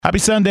Happy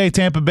Sunday,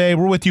 Tampa Bay.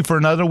 We're with you for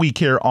another week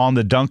here on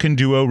the Duncan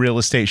Duo Real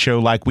Estate Show,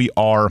 like we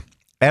are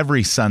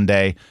every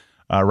Sunday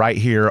right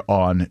here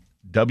on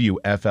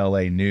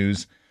WFLA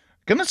News.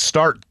 Going to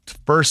start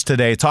first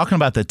today talking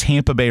about the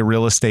Tampa Bay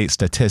real estate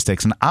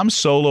statistics. And I'm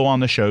solo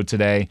on the show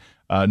today.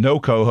 No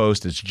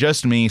co-host. It's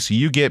just me. So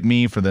you get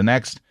me for the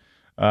next,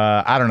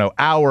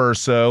 hour or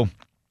so,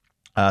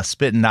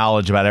 spitting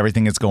knowledge about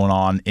everything that's going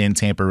on in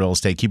Tampa real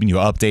estate, keeping you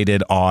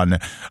updated on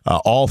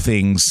all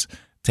things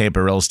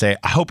Tampa real estate.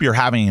 I hope you're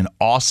having an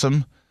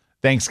awesome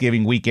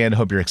Thanksgiving weekend. I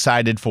hope you're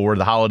excited for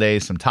the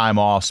holidays, some time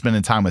off,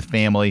 spending time with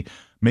family.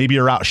 Maybe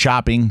you're out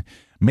shopping.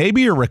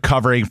 Maybe you're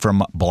recovering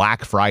from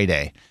Black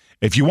Friday.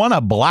 If you want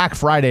a Black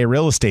Friday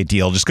real estate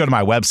deal, just go to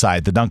my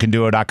website,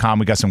 theduncanduo.com.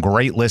 We got some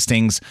great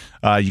listings.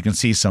 You can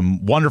see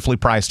some wonderfully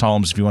priced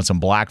homes. If you want some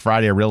Black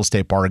Friday real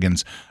estate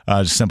bargains,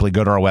 just simply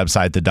go to our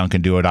website,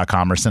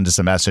 theduncanduo.com, or send us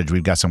a message.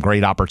 We've got some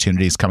great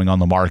opportunities coming on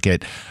the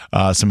market,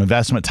 some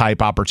investment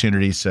type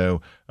opportunities.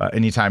 So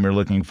anytime you're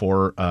looking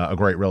for a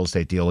great real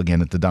estate deal,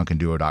 again, at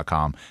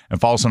theduncanduo.com.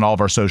 And follow us on all of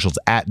our socials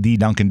at The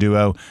Duncan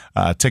Duo,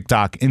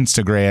 TikTok,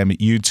 Instagram,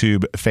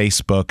 YouTube,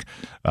 Facebook,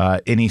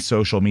 any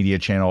social media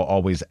channel,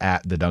 always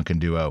at The Duncan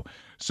Duo.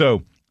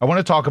 So I want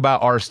to talk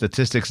about our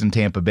statistics in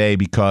Tampa Bay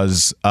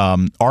because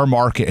our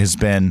market has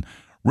been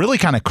really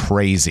kind of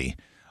crazy.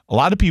 A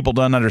lot of people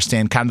don't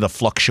understand kind of the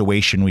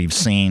fluctuation we've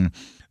seen,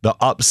 the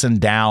ups and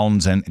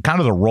downs, and kind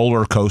of the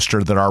roller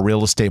coaster that our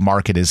real estate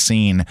market has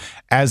seen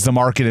as the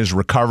market has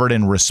recovered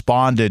and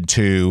responded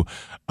to,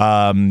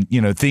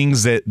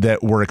 things that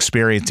we're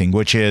experiencing,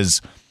 which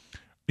is,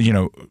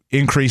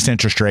 increased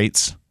interest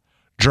rates,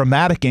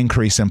 dramatic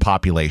increase in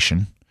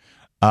population,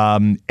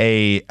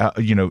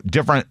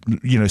 different,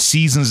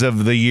 seasons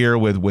of the year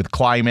with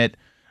climate.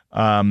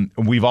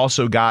 We've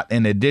also got,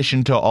 in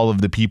addition to all of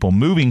the people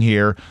moving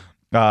here,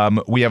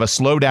 we have a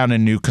slowdown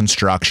in new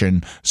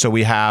construction. So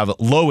we have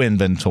low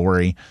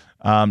inventory.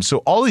 So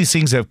all these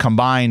things have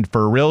combined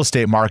for a real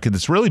estate market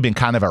that's really been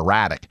kind of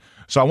erratic.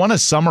 So I want to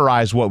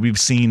summarize what we've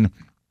seen,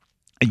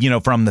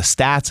 from the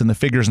stats and the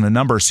figures and the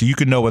numbers so you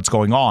can know what's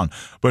going on.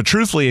 But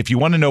truthfully, if you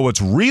want to know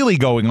what's really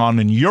going on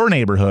in your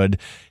neighborhood,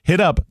 hit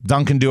up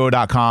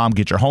DuncanDuo.com,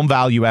 get your home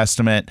value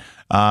estimate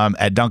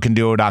at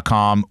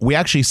DuncanDuo.com. We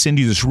actually send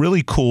you this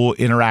really cool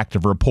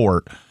interactive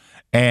report.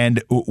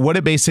 And what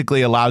it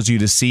basically allows you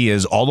to see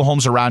is all the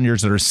homes around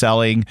yours that are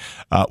selling.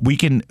 We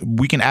can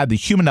add the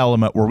human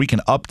element where we can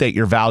update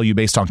your value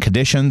based on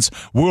conditions.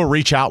 We'll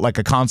reach out like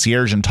a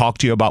concierge and talk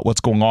to you about what's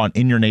going on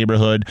in your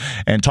neighborhood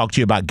and talk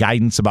to you about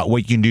guidance about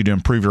what you can do to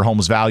improve your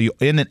home's value.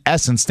 In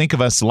essence, think of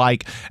us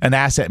like an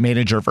asset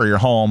manager for your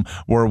home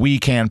where we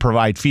can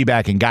provide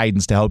feedback and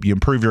guidance to help you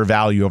improve your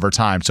value over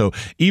time. So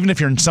even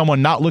if you're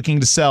someone not looking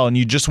to sell and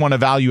you just want a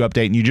value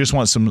update and you just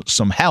want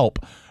some help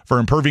for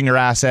improving your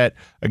asset,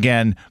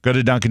 again, go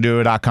to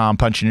DuncanDuo.com,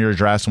 punch in your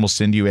address, and we'll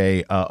send you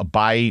a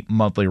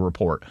bi-monthly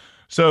report.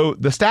 So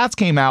the stats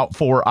came out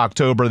for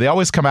October. They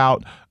always come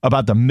out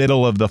about the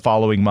middle of the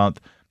following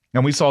month.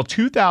 And we saw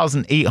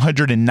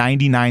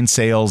 2,899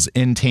 sales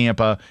in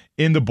Tampa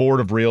in the Board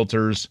of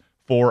Realtors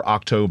for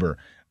October.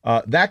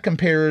 That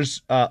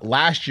compares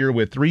last year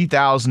with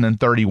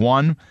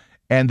 3,031.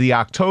 And the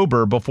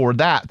October before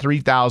that,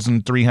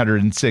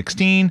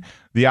 3,316.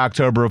 The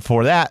October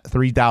before that,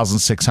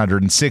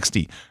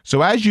 3,660.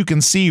 So as you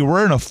can see,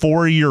 we're in a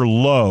 4-year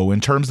low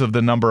in terms of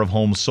the number of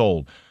homes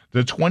sold.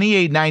 The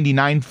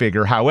 2,899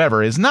 figure,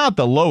 however, is not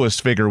the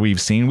lowest figure we've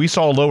seen. We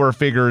saw lower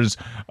figures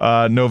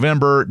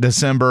November,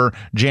 December,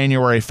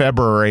 January,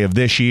 February of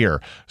this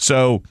year.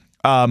 So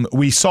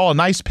we saw a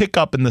nice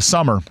pickup in the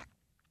summer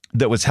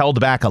that was held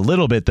back a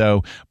little bit,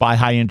 though, by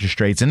high interest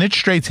rates. And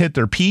interest rates hit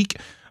their peak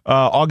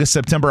August,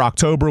 September,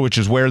 October, which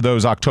is where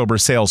those October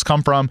sales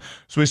come from.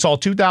 So we saw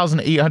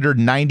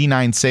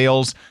 2,899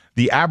 sales.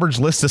 The average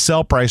list to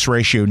sell price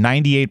ratio,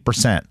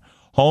 98%.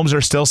 Homes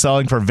are still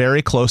selling for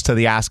very close to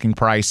the asking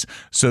price.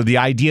 So the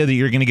idea that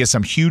you're going to get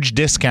some huge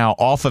discount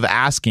off of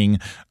asking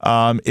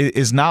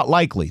is not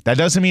likely. That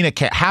doesn't mean it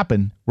can't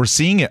happen. We're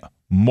seeing it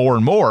more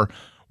and more.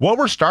 What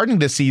we're starting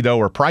to see,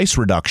 though, are price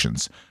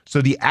reductions. So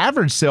the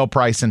average sale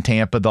price in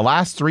Tampa the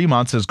last 3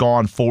 months has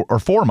gone 4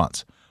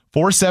 months,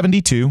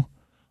 472,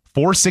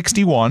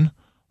 461,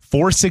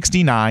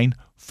 469,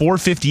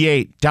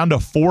 458, down to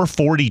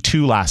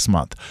 442 last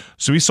month.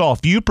 So we saw a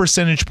few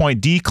percentage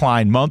point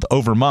decline month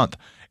over month.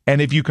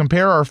 And if you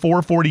compare our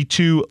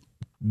 442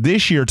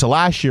 this year to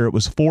last year, it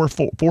was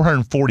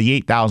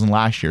 448,000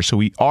 last year. So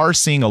we are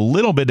seeing a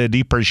little bit of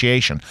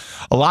depreciation.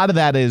 A lot of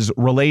that is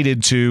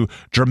related to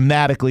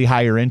dramatically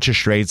higher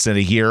interest rates than a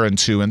year and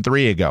 2 and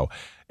 3 ago.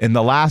 In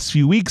the last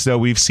few weeks, though,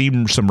 we've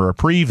seen some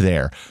reprieve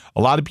there.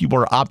 A lot of people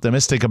are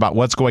optimistic about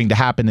what's going to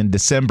happen in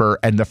December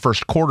and the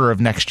first quarter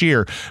of next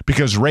year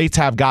because rates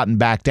have gotten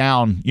back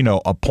down,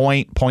 a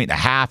point and a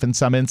half in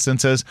some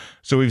instances.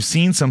 So we've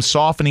seen some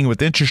softening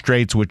with interest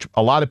rates, which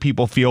a lot of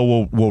people feel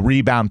will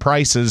rebound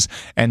prices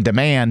and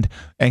demand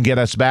and get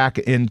us back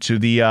into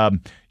the,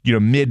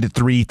 mid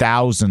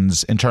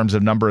 3,000s in terms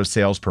of number of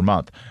sales per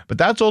month. But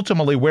that's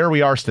ultimately where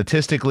we are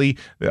statistically.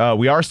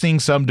 We are seeing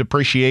some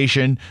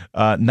depreciation,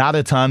 not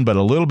a ton, but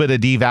a little bit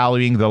of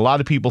devaluing that a lot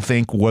of people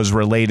think was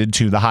related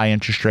to the high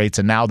interest rates.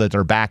 And now that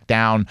they're back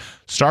down,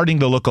 starting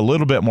to look a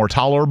little bit more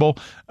tolerable,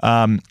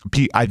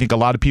 I think a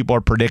lot of people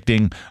are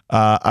predicting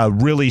a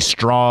really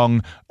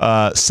strong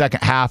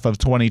second half of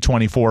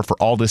 2024 for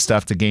all this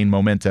stuff to gain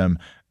momentum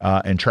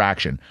and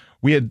traction.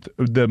 We had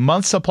the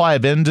month supply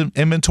of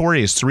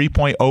inventory is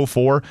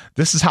 3.04.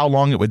 This is how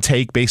long it would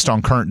take based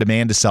on current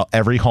demand to sell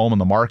every home in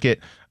the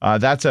market.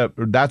 That's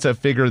a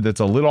figure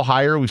that's a little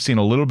higher. We've seen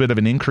a little bit of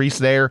an increase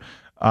there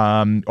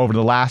over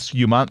the last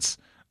few months.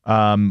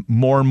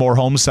 More and more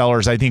home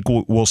sellers, I think,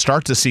 we'll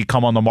start to see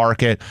come on the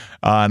market,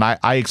 and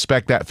I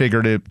expect that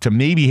figure to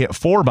maybe hit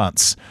 4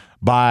 months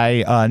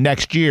by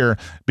next year,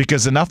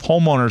 because enough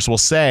homeowners will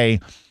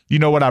say, you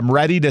know what, I'm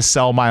ready to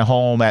sell my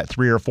home at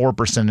 3 or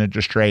 4%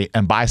 interest rate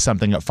and buy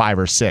something at 5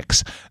 or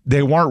 6.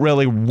 They weren't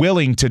really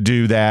willing to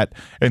do that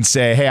and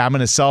say, hey, I'm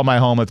going to sell my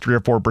home at 3 or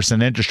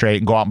 4% interest rate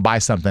and go out and buy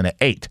something at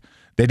 8.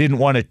 They didn't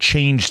want to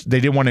change. They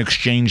didn't want to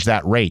exchange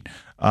that rate.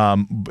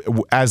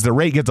 As the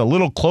rate gets a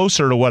little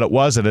closer to what it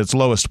was at its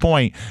lowest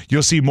point,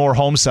 you'll see more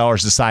home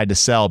sellers decide to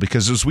sell,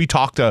 because as we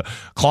talk to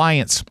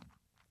clients,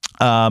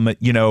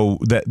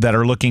 that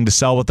are looking to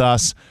sell with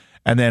us,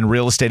 and then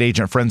real estate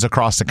agent friends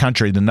across the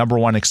country, the number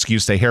one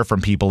excuse they hear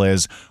from people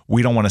is,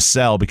 we don't want to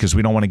sell because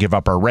we don't want to give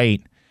up our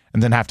rate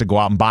and then have to go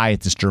out and buy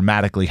at this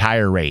dramatically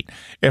higher rate.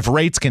 If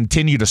rates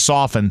continue to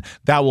soften,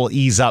 that will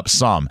ease up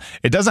some.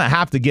 It doesn't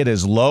have to get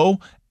as low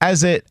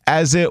as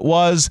it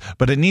was,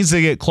 but it needs to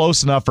get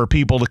close enough for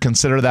people to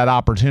consider that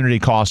opportunity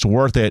cost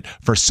worth it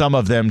for some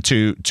of them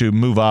to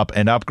move up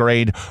and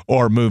upgrade,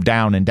 or move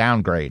down and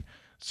downgrade.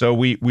 So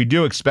we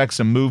do expect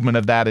some movement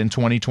of that in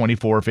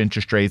 2024 if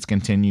interest rates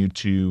continue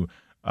to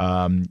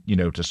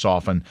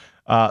soften.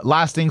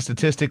 Last thing,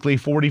 statistically,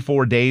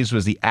 44 days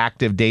was the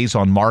active days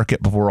on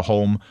market before a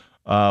home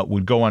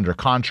would go under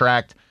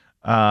contract.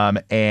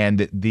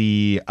 And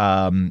the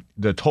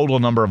total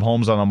number of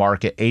homes on the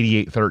market,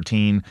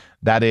 8813.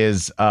 That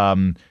is,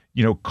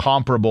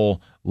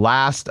 comparable.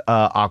 Last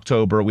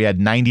October, we had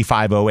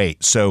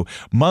 9508. So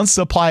month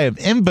supply of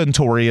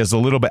inventory is a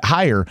little bit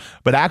higher,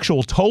 but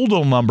actual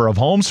total number of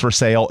homes for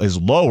sale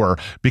is lower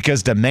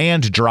because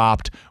demand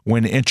dropped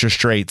when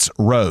interest rates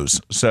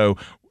rose. So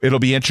it'll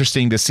be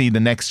interesting to see the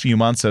next few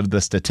months of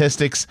the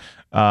statistics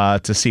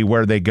to see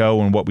where they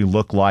go and what we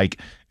look like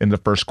in the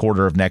first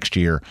quarter of next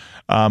year.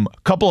 A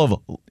couple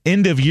of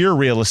end-of-year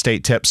real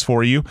estate tips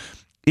for you.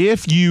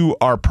 If you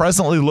are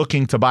presently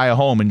looking to buy a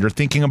home and you're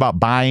thinking about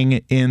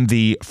buying in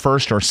the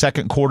first or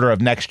second quarter of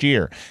next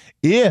year,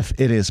 if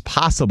it is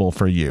possible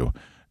for you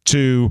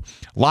to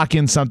lock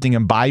in something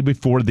and buy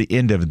before the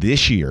end of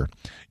this year,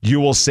 you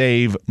will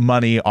save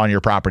money on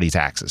your property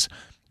taxes.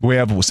 We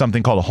have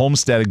something called a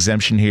homestead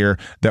exemption here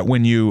that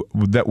when you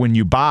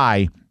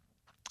buy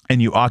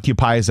and you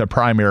occupy as a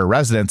primary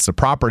residence, the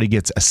property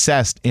gets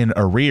assessed in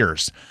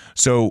arrears.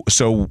 So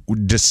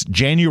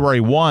January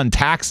 1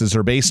 taxes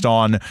are based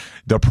on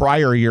the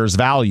prior year's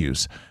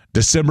values.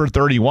 December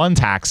 31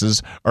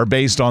 taxes are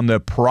based on the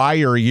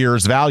prior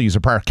year's values, a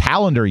prior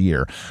calendar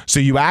year. So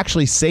you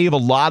actually save a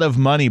lot of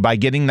money by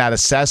getting that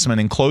assessment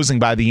and closing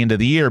by the end of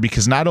the year,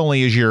 because not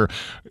only is your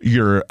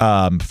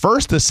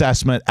first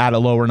assessment at a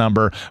lower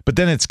number, but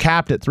then it's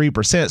capped at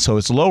 3%. So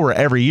it's lower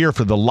every year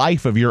for the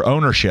life of your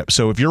ownership.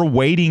 So if you're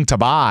waiting to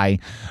buy,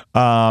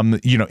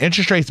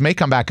 interest rates may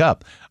come back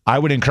up. I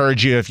would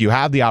encourage you, if you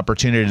have the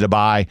opportunity to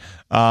buy,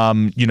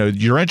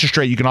 your interest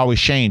rate, you can always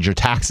change. Your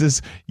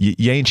taxes,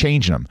 you ain't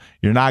changing them.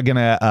 You're not going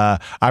to,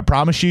 I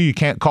promise you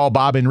can't call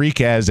Bob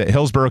Enriquez at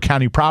Hillsborough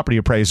County Property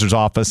Appraiser's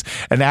office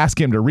and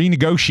ask him to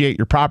renegotiate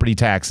your property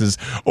taxes.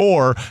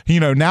 Or,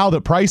 now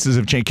that prices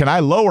have changed, can I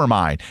lower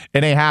mine?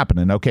 It ain't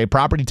happening. Okay.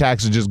 Property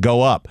taxes just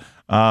go up.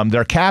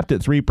 They're capped at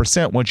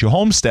 3% once you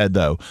homestead,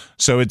 though.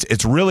 So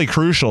it's really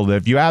crucial that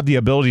if you have the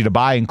ability to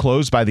buy and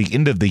close by the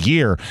end of the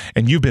year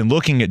and you've been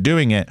looking at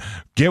doing it,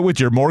 get with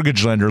your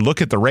mortgage lender,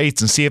 look at the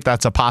rates and see if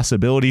that's a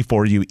possibility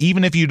for you.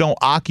 Even if you don't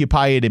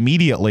occupy it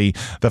immediately,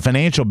 the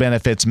financial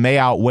benefits may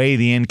outweigh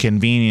the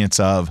inconvenience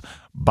of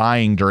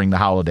buying during the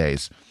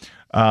holidays.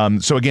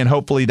 So again,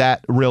 hopefully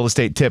that real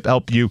estate tip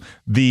helped you.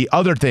 The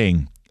other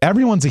thing,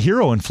 everyone's a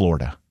hero in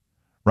Florida.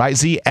 Right?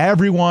 See,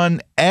 everyone's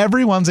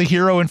a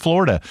hero in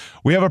Florida.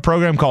 We have a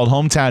program called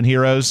Hometown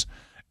Heroes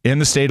in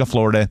the state of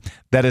Florida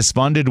that is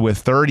funded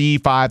with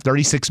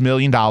 $36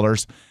 million,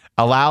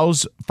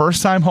 allows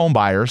first-time home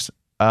buyers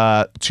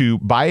to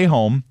buy a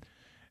home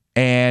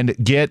and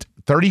get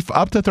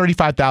up to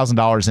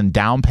 $35,000 in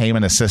down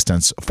payment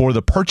assistance for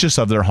the purchase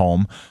of their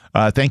home.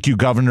 Thank you,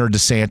 Governor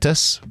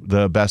DeSantis,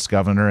 the best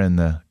governor in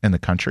the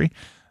country.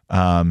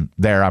 I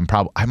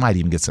might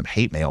even get some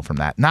hate mail from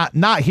that.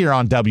 Not here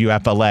on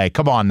WFLA.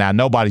 Come on now.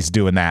 Nobody's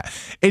doing that.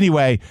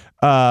 Anyway,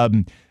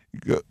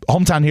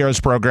 Hometown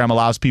Heroes program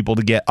allows people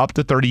to get up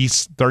to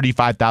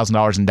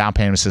 $35,000 in down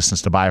payment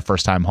assistance to buy a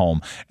first time home.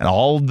 And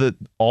all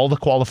the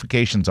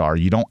qualifications are,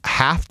 you don't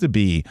have to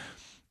be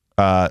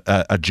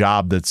a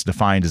job that's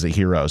defined as a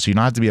hero. So you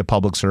don't have to be a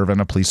public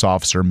servant, a police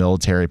officer,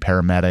 military,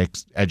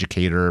 paramedic,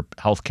 educator,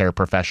 healthcare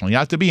professional. You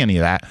don't have to be any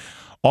of that.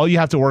 All you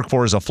have to work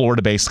for is a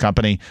Florida-based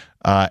company,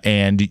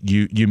 and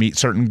you meet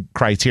certain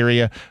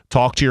criteria.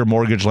 Talk to your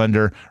mortgage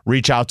lender,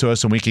 reach out to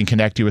us, and we can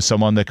connect you with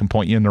someone that can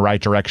point you in the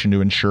right direction to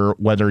ensure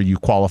whether you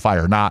qualify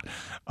or not.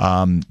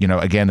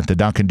 Again, at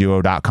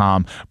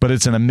theDuncanDuo.com. But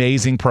it's an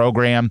amazing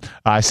program.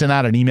 I sent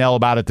out an email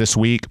about it this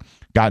week.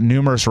 Got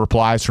numerous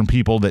replies from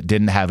people that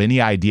didn't have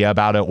any idea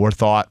about it or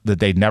thought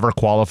that they'd never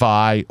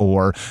qualify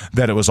or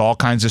that it was all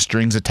kinds of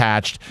strings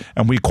attached.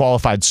 And we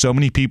qualified so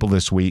many people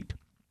this week.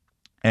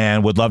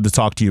 And would love to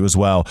talk to you as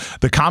well.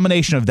 The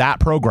combination of that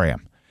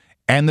program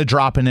and the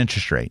drop in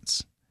interest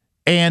rates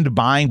and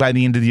buying by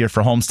the end of the year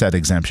for homestead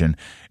exemption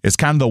is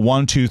kind of the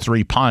 1, 2,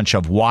 3 punch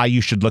of why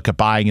you should look at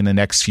buying in the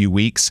next few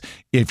weeks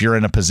if you're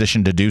in a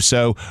position to do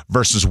so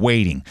versus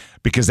waiting,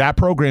 because that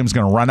program is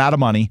going to run out of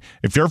money.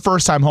 If you're a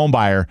first-time home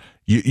buyer,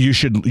 you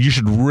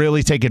should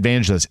really take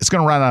advantage of this. It's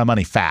going to run out of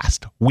money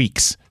fast,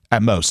 weeks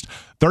at most.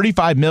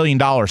 $35 million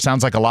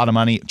sounds like a lot of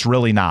money. It's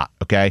really not,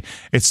 okay?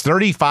 It's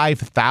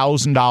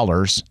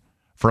 $35,000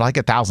 for like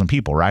 1,000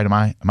 people, right? Am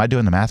I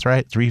doing the math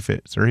right?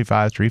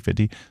 335,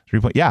 350,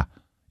 3 yeah.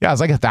 Yeah, it's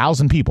like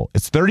 1,000 people.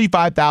 It's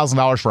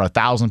 $35,000 for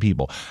 1,000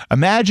 people.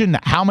 Imagine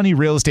how many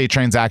real estate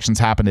transactions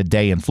happen a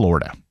day in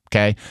Florida,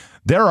 okay?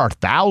 There are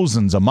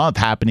thousands a month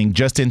happening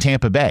just in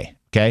Tampa Bay.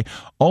 Okay,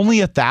 only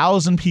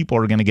 1,000 people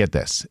are going to get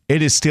this.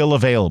 It is still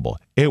available.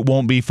 It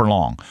won't be for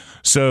long.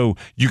 So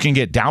you can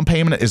get down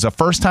payment as a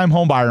first-time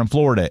home buyer in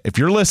Florida. If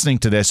you're listening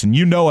to this and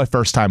you know a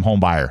first-time home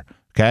buyer,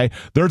 okay,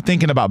 they're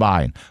thinking about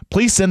buying,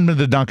 please send them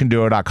to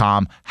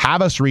DuncanDuo.com.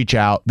 Have us reach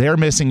out. They're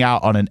missing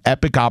out on an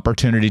epic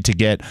opportunity to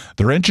get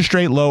their interest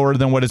rate lower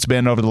than what it's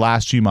been over the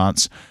last few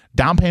months,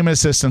 down payment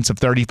assistance of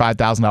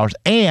 $35,000,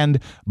 and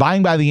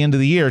buying by the end of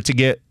the year to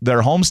get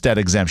their homestead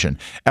exemption.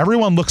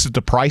 Everyone looks at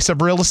the price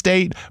of real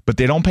estate, but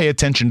they don't pay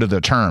attention to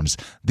the terms.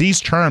 These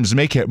terms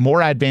make it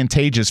more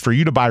advantageous for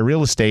you to buy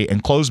real estate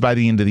and close by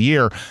the end of the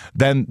year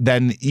than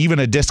even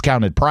a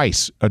discounted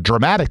price, a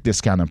dramatic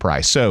discounted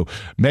price. So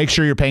make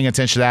sure you're paying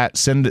attention to that.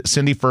 Send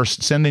any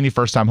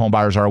first-time home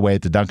buyers our way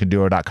at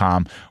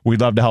theDuncanDuo.com. We'd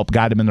love to help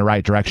guide them in the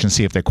right direction,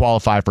 see if they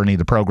qualify for any of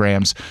the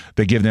programs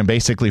that give them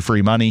basically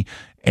free money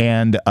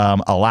and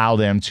allow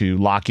them to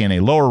lock in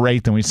a lower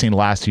rate than we've seen the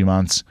last few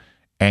months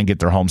and get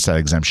their homestead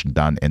exemption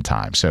done in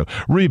time. So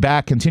we'll be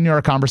back, continue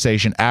our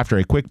conversation after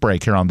a quick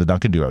break here on the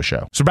Duncan Duo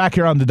Show. So back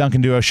here on the Duncan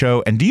Duo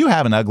Show, and do you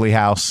have an ugly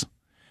house?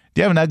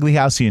 Do you have an ugly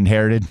house you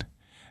inherited?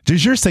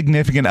 Does your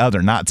significant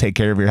other not take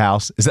care of your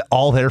house? Is it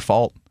all their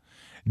fault?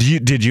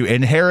 Did you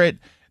inherit?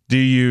 Do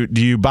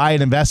you buy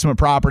an investment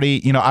property?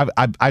 You know,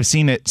 I've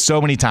seen it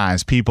so many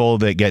times. People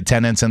that get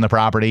tenants in the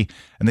property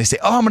and they say,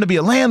 "Oh, I'm going to be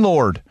a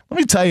landlord." Let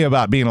me tell you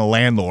about being a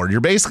landlord.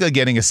 You're basically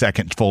getting a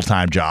second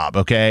full-time job,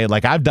 okay?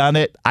 Like, I've done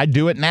it. I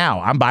do it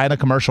now. I'm buying a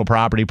commercial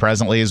property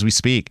presently as we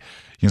speak.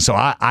 So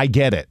I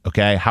get it,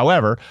 okay?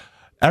 However,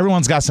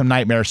 everyone's got some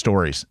nightmare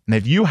stories. And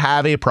if you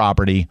have a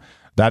property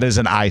that is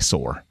an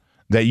eyesore,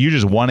 that you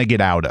just want to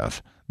get out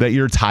of, that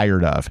you're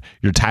tired of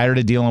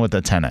dealing with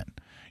the tenant,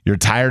 you're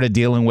tired of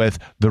dealing with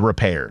the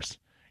repairs,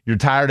 you're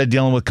tired of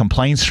dealing with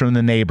complaints from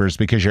the neighbors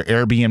because you're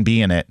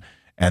Airbnb-ing it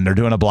and they're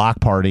doing a block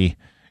party.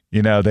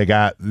 You know, they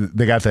got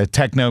the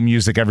techno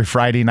music every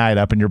Friday night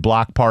up in your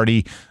block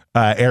party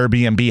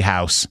Airbnb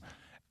house.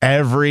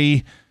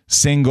 Every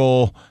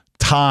single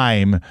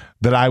time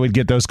that I would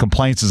get those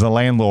complaints as a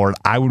landlord,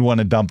 I would want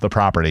to dump the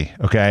property,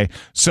 okay?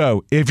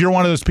 So if you're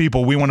one of those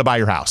people, we want to buy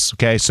your house,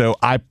 okay? So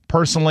I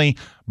personally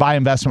buy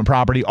investment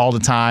property all the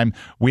time.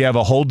 We have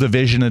a whole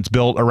division that's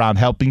built around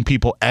helping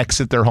people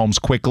exit their homes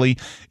quickly.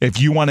 If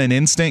you want an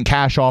instant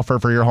cash offer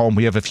for your home,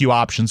 we have a few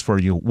options for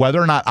you. Whether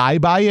or not I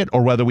buy it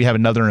or whether we have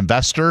another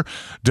investor,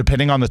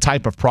 depending on the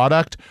type of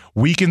product,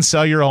 we can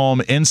sell your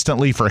home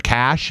instantly for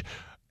cash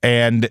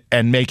and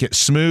make it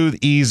smooth,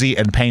 easy,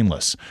 and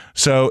painless.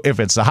 So if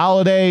it's the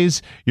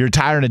holidays, you're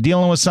tired of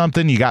dealing with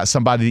something, you got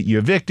somebody that you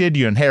evicted,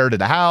 you inherited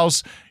a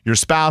house, your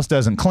spouse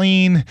doesn't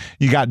clean,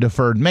 you got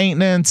deferred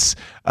maintenance,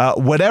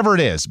 whatever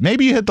it is.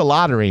 Maybe you hit the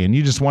lottery and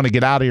you just want to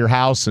get out of your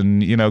house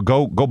and, you know,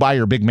 go buy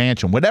your big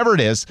mansion. Whatever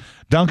it is,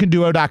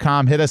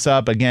 DuncanDuo.com. Hit us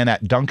up again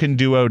at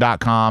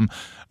DuncanDuo.com.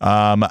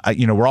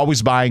 We're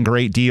always buying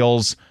great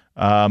deals.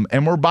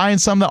 And we're buying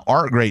some that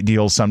aren't great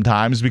deals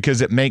sometimes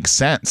because it makes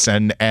sense.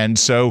 And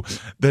so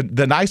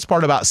the nice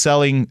part about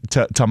selling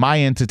to my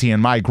entity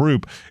and my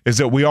group is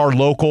that we are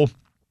local.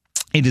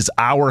 It is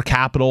our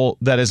capital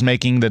that is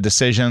making the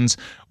decisions.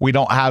 We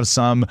don't have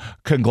some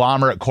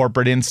conglomerate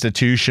corporate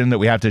institution that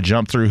we have to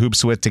jump through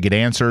hoops with to get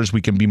answers.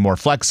 We can be more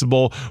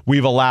flexible.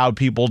 We've allowed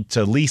people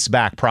to lease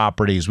back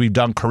properties. We've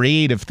done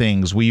creative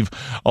things. We've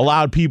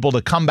allowed people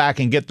to come back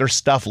and get their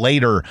stuff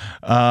later.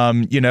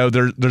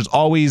 There's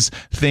always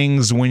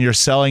things when you're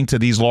selling to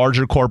these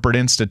larger corporate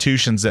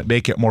institutions that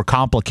make it more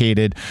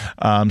complicated.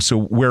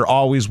 So we're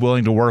always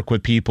willing to work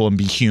with people and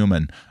be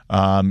human.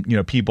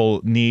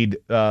 People need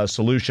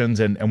solutions,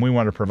 and we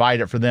want to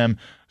provide it for them.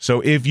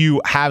 So if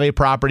you have a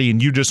property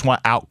and you just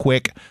want out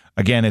quick,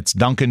 again, it's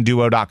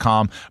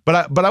DuncanDuo.com.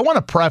 But I want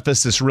to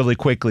preface this really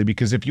quickly,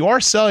 because if you are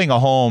selling a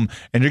home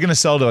and you're going to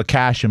sell to a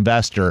cash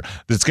investor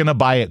that's going to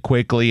buy it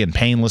quickly and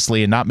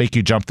painlessly and not make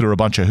you jump through a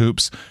bunch of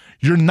hoops,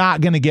 you're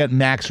not going to get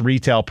max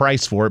retail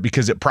price for it,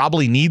 because it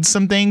probably needs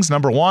some things,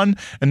 number one.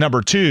 And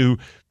number two,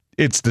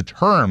 it's the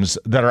terms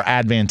that are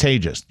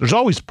advantageous. There's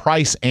always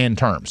price and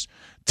terms.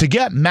 To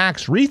get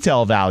max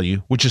retail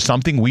value, which is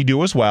something we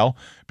do as well,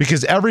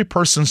 because every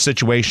person's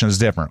situation is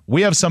different.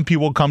 We have some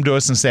people come to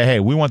us and say, hey,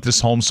 we want this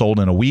home sold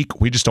in a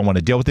week. We just don't want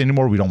to deal with it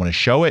anymore. We don't want to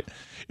show it.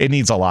 It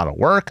needs a lot of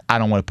work. I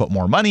don't want to put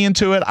more money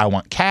into it. I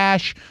want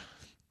cash.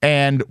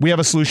 And we have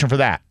a solution for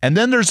that. And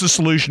then there's a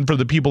solution for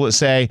the people that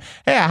say,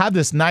 hey, I have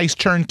this nice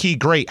turnkey,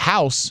 great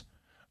house,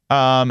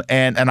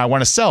 and I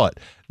want to sell it.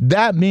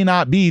 That may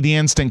not be the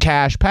instant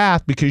cash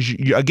path, because,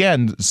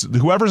 again,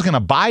 whoever's going to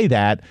buy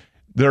that,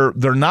 they're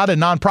not a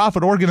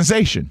nonprofit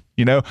organization.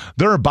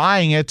 They're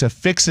buying it to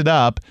fix it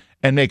up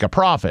and make a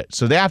profit.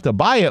 So they have to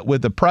buy it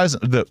with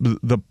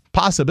the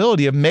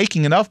possibility of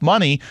making enough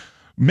money,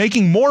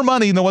 making more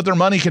money than what their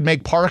money could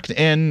make parked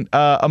in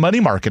a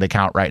money market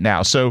account right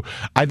now. So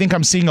I think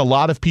I'm seeing a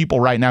lot of people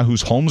right now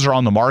whose homes are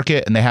on the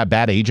market and they have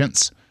bad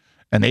agents,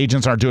 and the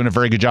agents aren't doing a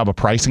very good job of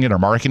pricing it or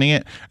marketing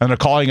it. And they're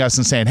calling us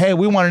and saying, hey,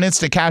 we want an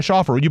instant cash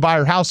offer. Would you buy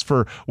our house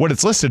for what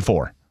it's listed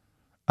for?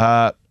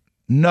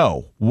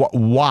 No.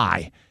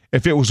 Why?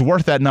 If it was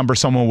worth that number,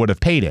 someone would have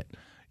paid it,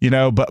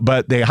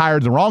 but they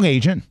hired the wrong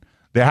agent.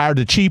 They hired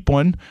the cheap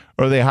one,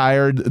 or they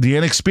hired the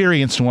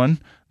inexperienced one,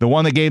 the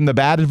one that gave them the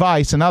bad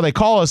advice. And now they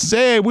call us and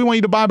say, hey, we want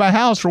you to buy my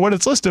house for what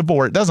it's listed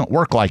for. It doesn't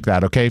work like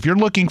that. Okay. If you're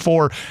looking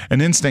for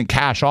an instant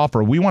cash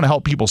offer, we want to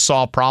help people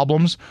solve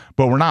problems,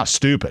 but we're not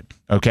stupid.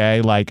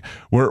 Okay. Like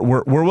we're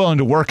willing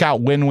to work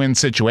out win-win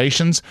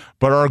situations,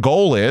 but our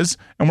goal is,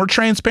 and we're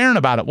transparent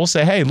about it. We'll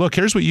say, hey, look,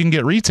 here's what you can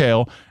get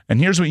retail, and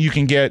here's what you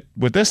can get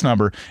with this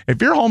number.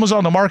 If your home is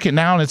on the market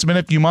now and it's been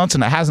a few months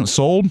and it hasn't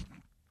sold,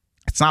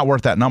 it's not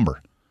worth that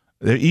number,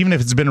 even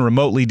if it's been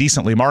remotely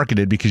decently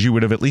marketed, because you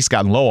would have at least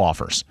gotten low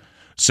offers.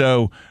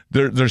 So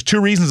there's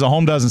two reasons a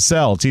home doesn't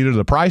sell. It's either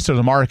the price or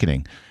the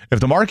marketing. If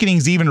the marketing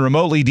is even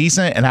remotely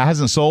decent and it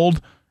hasn't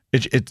sold,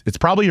 it's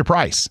probably your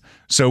price.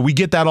 So we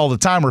get that all the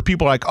time, where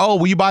people are like, oh,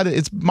 will you buy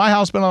it's my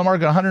house been on the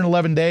market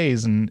 111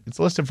 days and it's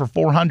listed for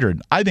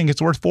 400. I think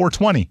it's worth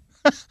 420.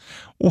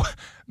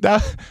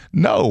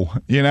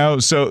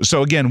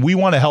 So again, we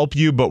want to help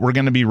you, but we're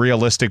going to be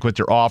realistic with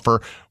your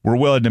offer. We're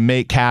willing to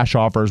make cash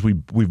offers.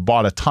 We've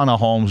bought a ton of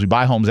homes. We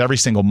buy homes every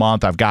single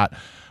month. I've got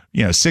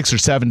 6 or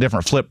 7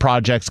 different flip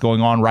projects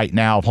going on right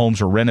now of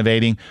homes we're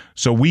renovating.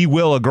 So we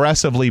will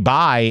aggressively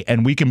buy,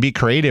 and we can be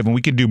creative, and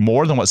we can do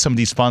more than what some of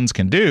these funds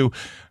can do.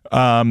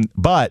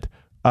 But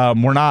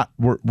we're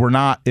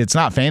not, it's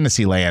not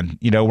fantasy land.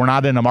 We're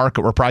not in a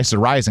market where prices are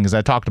rising. As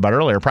I talked about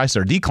earlier, prices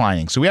are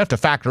declining. So we have to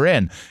factor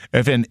in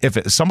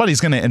if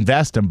somebody's going to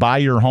invest and buy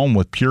your home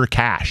with pure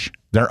cash,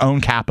 their own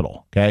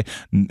capital. Okay.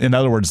 In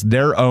other words,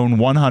 their own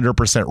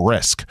 100%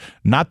 risk,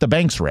 not the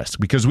bank's risk,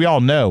 because we all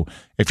know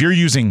if you're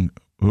using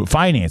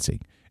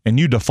financing and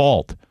you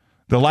default,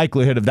 the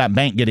likelihood of that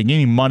bank getting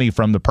any money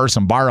from the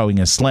person borrowing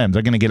is slim.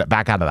 They're going to get it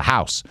back out of the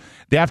house.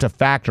 They have to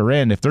factor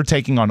in, if they're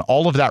taking on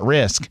all of that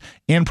risk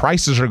and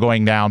prices are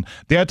going down,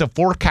 they have to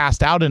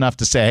forecast out enough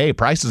to say, hey,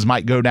 prices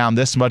might go down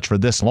this much for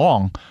this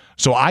long.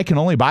 So I can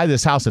only buy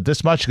this house at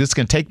this much. This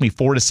can take me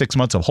 4 to 6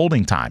 months of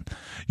holding time.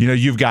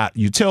 You've got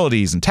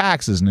utilities and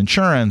taxes and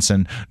insurance,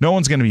 and no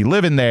one's going to be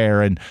living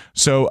there. And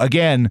so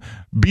again,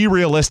 be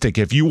realistic.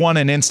 If you want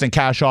an instant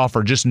cash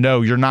offer, just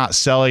know you're not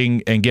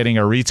selling and getting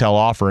a retail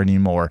offer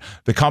anymore.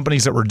 The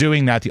companies that were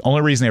doing that, the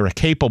only reason they were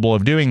capable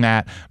of doing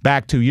that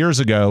back 2 years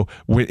ago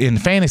in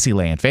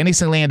Fantasyland.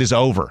 Fantasyland is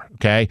over.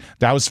 Okay.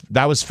 That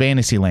was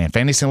Fantasyland.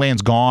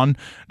 Fantasyland's gone.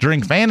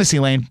 During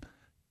Fantasyland,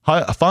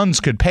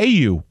 funds could pay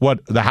you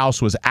what the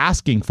house was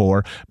asking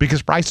for,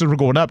 because prices were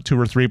going up 2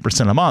 or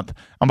 3% a month.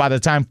 And by the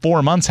time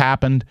 4 months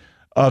happened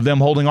of them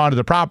holding on to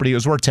the property, it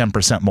was worth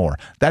 10% more.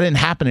 That didn't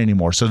happen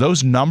anymore. So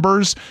those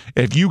numbers,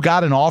 if you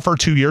got an offer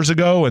 2 years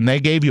ago and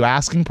they gave you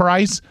asking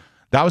price,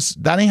 that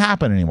ain't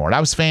happening anymore. That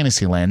was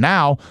Fantasyland.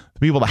 Now, the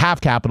people that have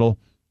capital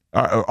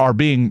are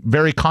being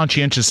very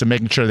conscientious of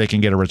making sure they can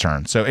get a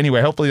return. So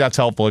anyway, hopefully that's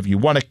helpful. If you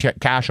want a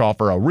cash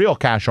offer, a real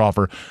cash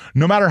offer,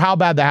 no matter how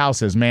bad the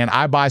house is, man,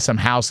 I buy some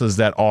houses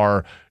that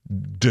are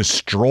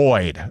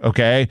destroyed,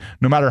 okay?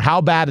 No matter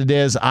how bad it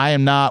is, I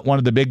am not one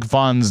of the big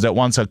funds that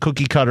wants a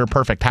cookie cutter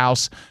perfect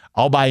house.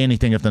 I'll buy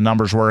anything if the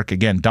numbers work.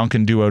 Again,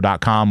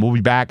 DuncanDuo.com. We'll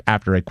be back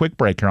after a quick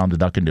break here on the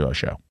Duncan Duo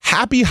Show.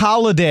 Happy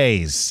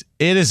holidays.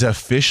 It is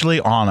officially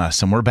on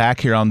us, and we're back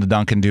here on the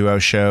Duncan Duo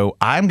Show.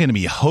 I'm going to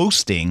be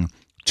hosting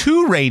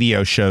 2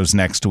 radio shows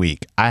next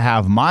week. I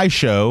have my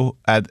show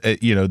at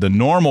the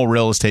normal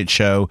real estate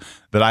show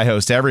that I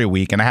host every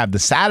week, and I have the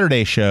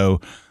Saturday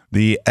show,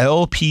 the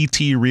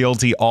LPT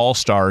Realty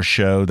All-Stars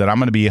show that I'm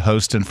going to be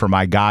hosting for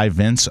my guy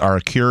Vince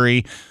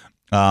Arcuri.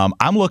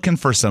 I'm looking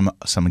for some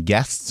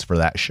guests for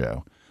that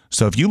show.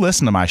 So if you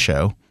listen to my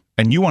show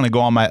and you want to go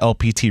on my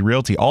LPT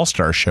Realty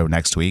All-Star show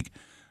next week,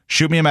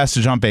 shoot me a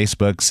message on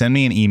Facebook, send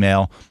me an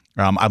email.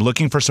 I'm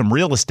looking for some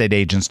real estate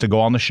agents to go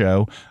on the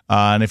show.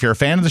 And if you're a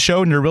fan of the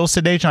show and you're a real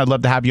estate agent, I'd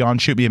love to have you on.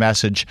 Shoot me a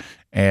message.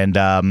 And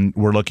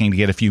we're looking to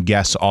get a few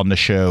guests on the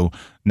show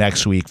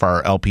next week for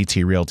our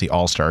LPT Realty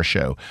All-Star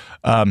show.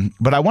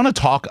 But I want to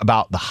talk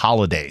about the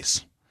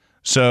holidays.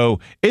 So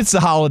it's the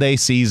holiday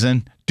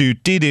season.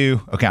 Do-dee-doo.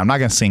 Okay, I'm not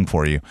going to sing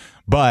for you.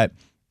 But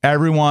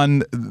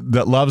everyone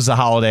that loves the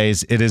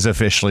holidays, it has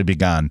officially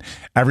begun.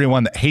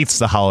 Everyone that hates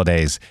the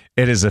holidays,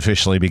 it has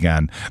officially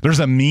begun. There's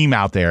a meme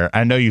out there.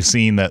 I know you've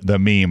seen the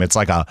meme. It's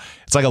like a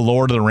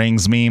Lord of the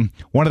Rings meme.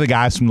 One of the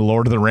guys from the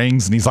Lord of the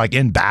Rings, and he's like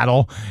in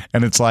battle,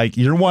 and it's like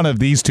you're one of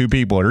these two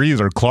people. You're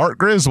either Clark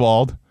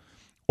Griswold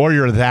or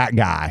you're that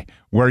guy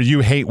where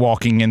you hate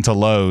walking into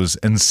Lowe's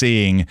and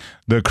seeing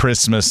the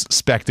Christmas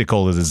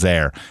spectacle that is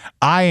there.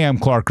 I am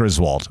Clark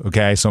Griswold.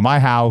 Okay, so my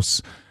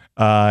house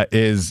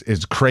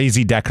is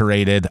crazy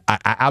decorated. I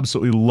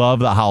absolutely love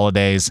the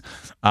holidays.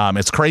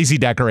 It's crazy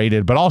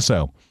decorated, but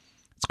also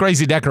it's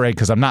crazy decorated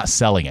because I'm not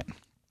selling it.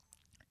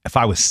 If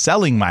I was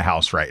selling my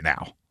house right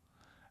now,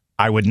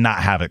 I would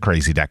not have it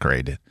crazy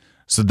decorated.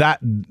 So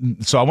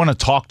I want to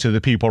talk to the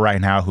people right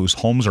now whose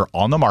homes are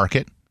on the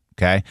market.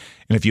 Okay.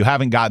 And if you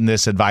haven't gotten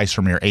this advice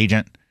from your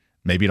agent,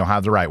 maybe you don't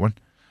have the right one.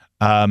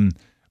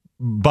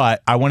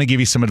 But I want to give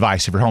you some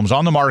advice. If your home's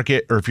on the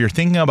market, or if you're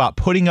thinking about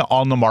putting it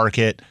on the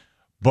market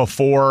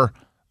before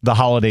the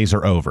holidays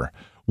are over,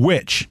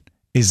 which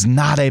is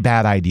not a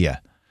bad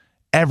idea.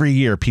 Every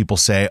year people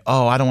say,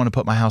 oh, I don't want to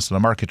put my house on the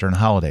market during the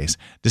holidays.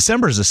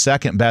 December is the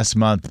second best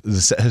month,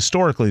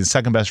 historically the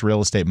second best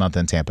real estate month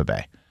in Tampa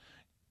Bay.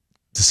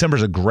 December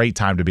is a great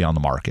time to be on the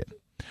market.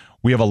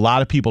 We have a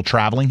lot of people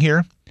traveling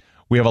here.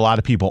 We have a lot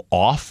of people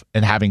off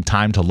and having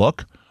time to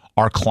look.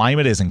 Our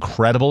climate is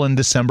incredible in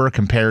December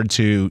compared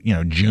to,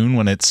 June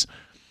when it's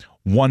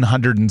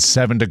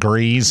 107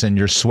 degrees and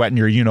you're sweating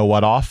your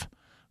you-know-what off.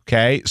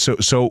 Okay,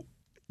 so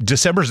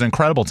December is an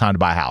incredible time to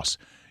buy a house.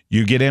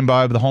 You get in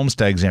by the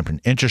homestead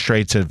exemption. Interest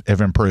rates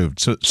have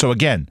improved. So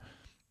again,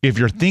 if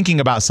you're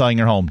thinking about selling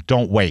your home,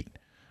 don't wait.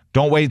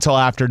 Don't wait until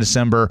after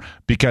December,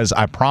 because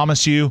I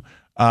promise you,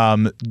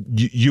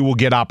 you will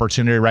get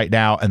opportunity right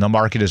now, and the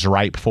market is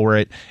ripe for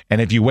it. And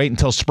if you wait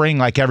until spring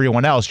like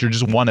everyone else, you're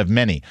just one of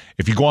many.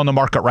 If you go on the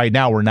market right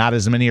now where not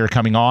as many are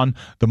coming on,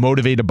 the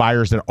motivated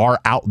buyers that are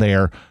out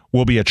there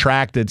will be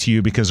attracted to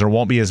you because there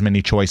won't be as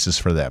many choices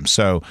for them.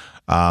 So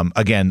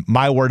again,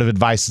 my word of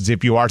advice is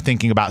if you are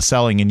thinking about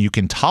selling and you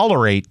can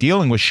tolerate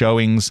dealing with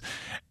showings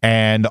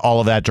and all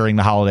of that during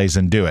the holidays,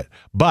 then do it.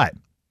 But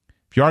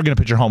if you are going to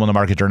put your home on the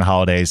market during the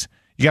holidays,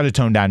 you got to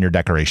tone down your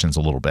decorations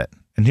a little bit.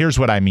 And here's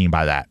what I mean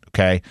by that,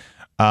 okay?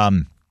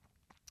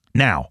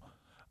 Now,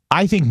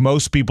 I think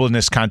most people in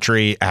this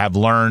country have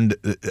learned,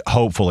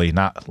 hopefully,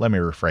 let me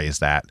rephrase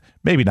that,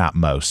 maybe not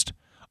most.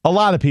 A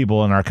lot of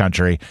people in our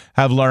country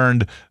have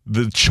learned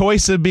the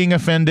choice of being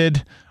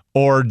offended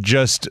or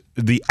just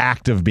the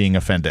act of being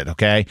offended,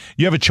 okay?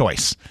 You have a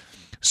choice.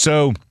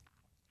 So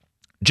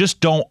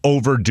just don't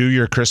overdo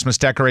your Christmas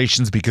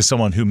decorations because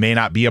someone who may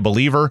not be a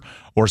believer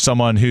or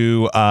someone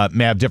who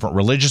may have different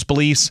religious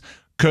beliefs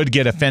could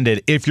get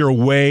offended if you're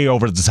way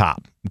over the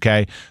top,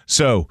 okay?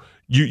 So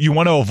you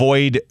want to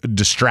avoid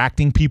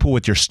distracting people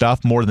with your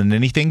stuff more than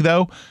anything,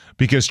 though,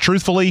 because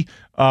truthfully,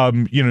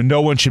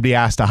 no one should be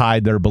asked to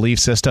hide their belief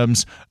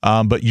systems,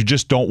 but you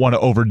just don't want to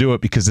overdo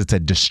it because it's a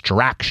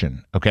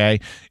distraction, okay?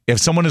 If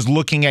someone is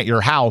looking at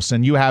your house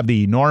and you have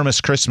the enormous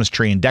Christmas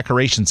tree and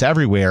decorations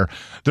everywhere,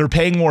 they're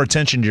paying more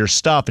attention to your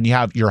stuff, and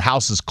your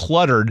house is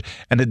cluttered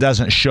and it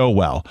doesn't show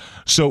well.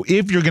 So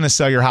if you're going to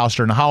sell your house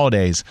during the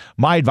holidays,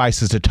 my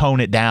advice is to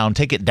tone it down,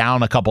 take it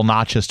down a couple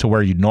notches to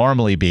where you'd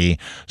normally be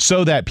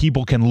so that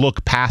people can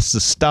look past the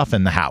stuff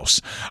in the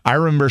house. I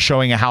remember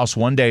showing a house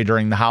one day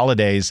during the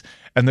holidays,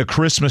 and the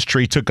Christmas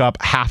tree took up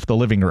half the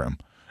living room.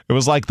 It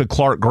was like the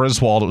Clark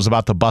Griswold. It was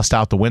about to bust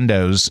out the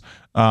windows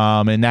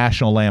in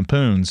National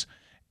Lampoons,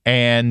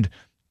 and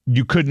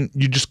you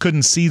just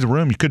couldn't see the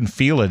room. You couldn't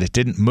feel it. It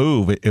didn't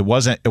move. It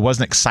wasn't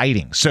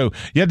exciting. So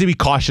you have to be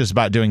cautious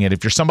about doing it.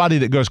 If you're somebody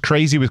that goes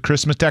crazy with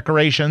Christmas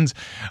decorations,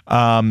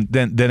 then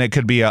it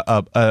could be an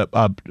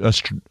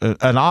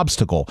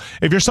obstacle.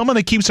 If you're someone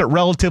that keeps it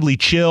relatively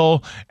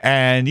chill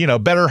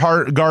and better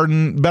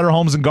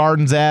homes and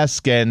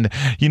gardens-esque and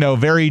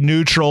very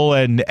neutral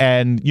and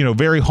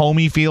very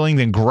homey feeling,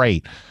 then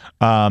great.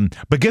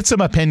 But get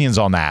some opinions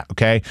on that,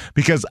 okay?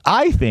 Because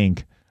I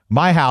think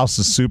my house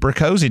is super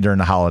cozy during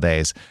the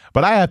holidays,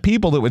 but I have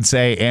people that would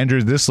say,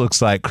 Andrew, this looks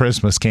like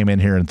Christmas came in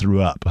here and threw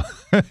up.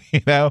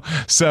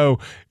 So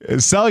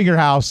selling your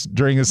house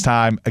during this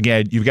time,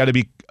 again, you've got to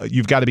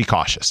be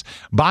cautious.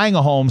 Buying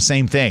a home,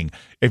 same thing.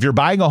 If you're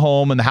buying a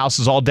home and the house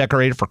is all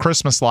decorated for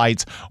Christmas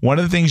lights, one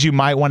of the things you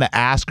might want to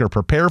ask or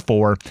prepare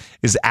for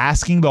is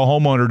asking the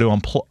homeowner to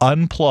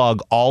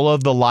unplug all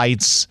of the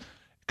lights,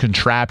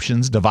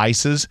 contraptions,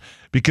 devices,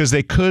 because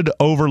they could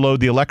overload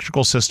the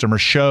electrical system or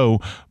show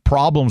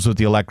problems with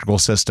the electrical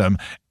system,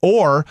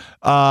 or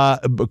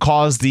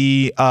cause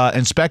the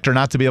inspector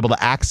not to be able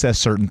to access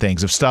certain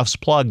things. If stuff's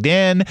plugged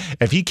in,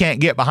 if he can't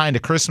get behind a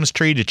Christmas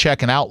tree to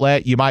check an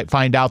outlet, you might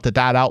find out that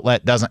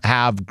outlet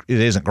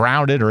isn't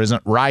grounded or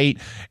isn't right,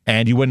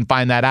 and you wouldn't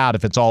find that out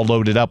if it's all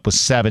loaded up with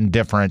 7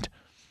 different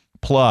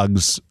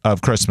plugs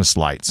of Christmas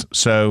lights.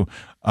 So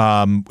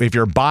if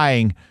you're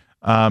buying,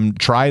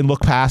 try and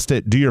look past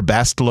it. Do your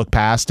best to look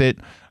past it,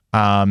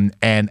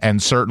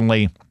 and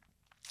certainly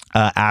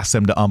ask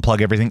them to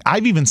unplug everything.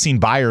 I've even seen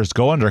buyers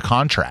go under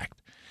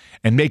contract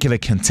and make it a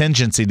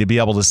contingency to be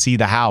able to see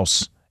the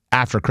house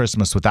after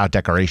Christmas without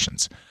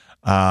decorations.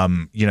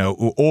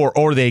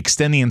 Or they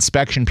extend the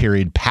inspection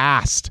period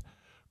past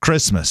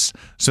Christmas.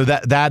 So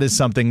that is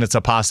something that's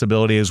a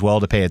possibility as well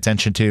to pay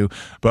attention to.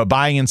 But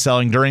buying and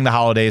selling during the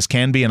holidays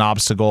can be an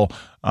obstacle,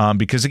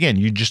 because again,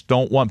 you just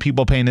don't want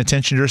people paying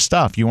attention to your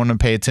stuff. You want them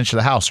to pay attention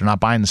to the house. They're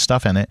not buying the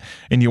stuff in it,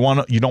 and you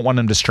don't want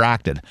them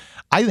distracted.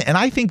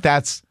 I think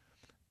that's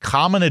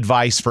common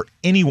advice for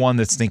anyone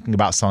that's thinking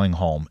about selling a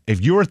home.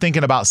 If you're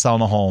thinking about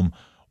selling a home,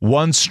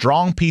 one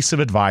strong piece of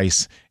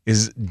advice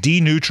is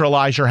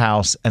deneutralize your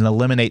house and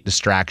eliminate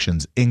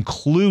distractions,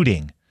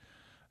 including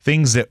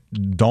things that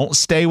don't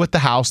stay with the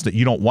house that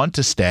you don't want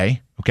to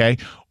stay, okay?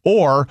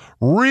 Or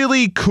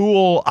really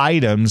cool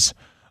items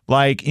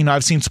like,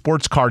 I've seen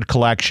sports card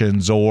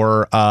collections,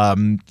 or,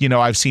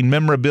 I've seen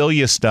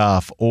memorabilia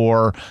stuff,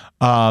 or,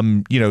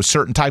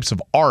 certain types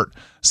of art.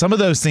 Some of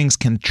those things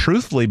can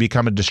truthfully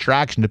become a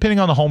distraction, depending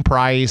on the home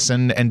price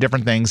and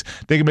different things.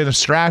 They can be a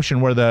distraction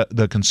where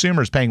the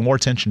consumer is paying more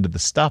attention to the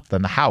stuff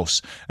than the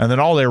house. And then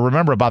all they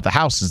remember about the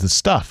house is the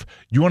stuff.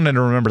 You want them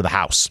to remember the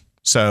house.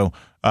 So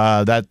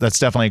that's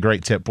definitely a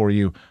great tip for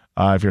you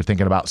if you're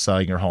thinking about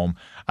selling your home.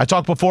 I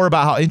talked before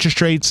about how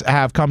interest rates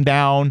have come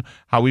down,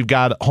 how we've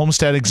got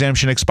homestead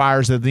exemption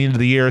expires at the end of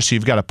the year, so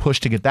you've got to push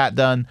to get that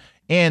done,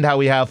 and how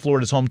we have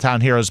Florida's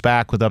Hometown Heroes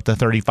back with up to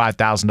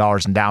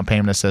 $35,000 in down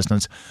payment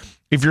assistance.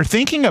 If you're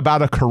thinking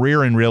about a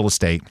career in real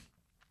estate,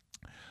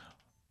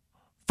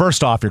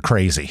 first off, you're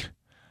crazy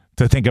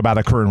to think about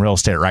a career in real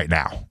estate right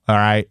now, all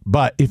right?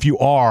 But if you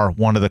are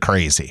one of the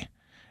crazy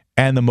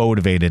and the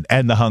motivated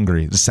and the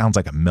hungry, this sounds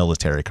like a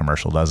military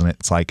commercial, doesn't it?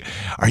 It's like,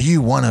 are you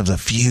one of the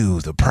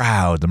few, the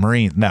proud, the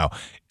Marines? No.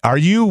 Are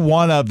you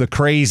one of the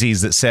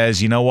crazies that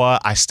says, you know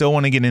what, I still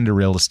want to get into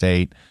real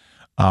estate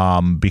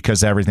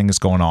because everything is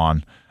going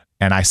on,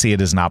 and I see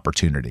it as an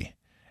opportunity?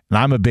 And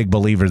I'm a big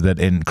believer that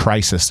in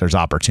crisis, there's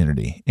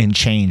opportunity. In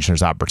change,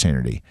 there's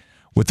opportunity.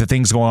 With the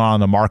things going on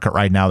in the market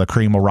right now, the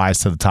cream will rise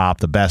to the top.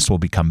 The best will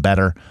become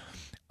better.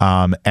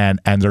 And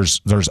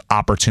there's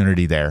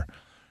opportunity there.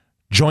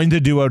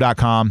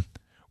 JoinTheDuo.com.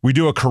 We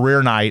do a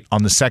career night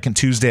on the second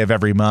Tuesday of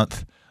every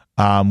month.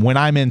 When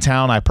I'm in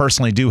town, I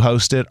personally do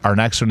host it. Our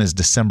next one is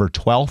December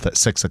 12th at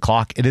 6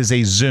 o'clock. It is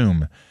a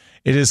Zoom.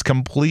 It is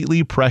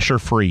completely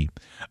pressure-free.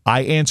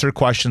 I answer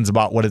questions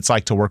about what it's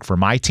like to work for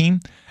my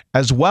team,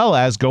 as well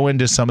as go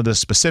into some of the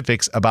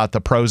specifics about the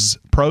pros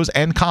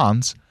and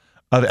cons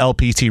of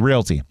LPT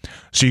Realty.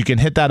 So you can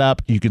hit that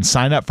up. You can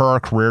sign up for our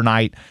career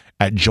night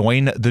at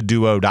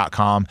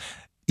jointheduo.com.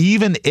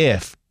 Even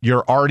if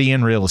you're already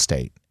in real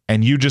estate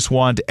and you just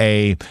want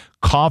a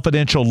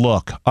confidential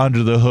look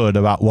under the hood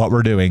about what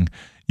we're doing,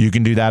 you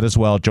can do that as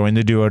well.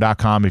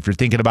 JoinTheDuo.com. If you're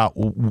thinking about,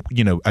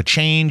 a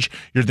change,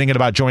 you're thinking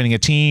about joining a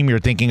team, you're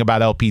thinking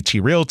about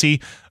LPT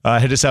Realty,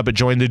 hit us up at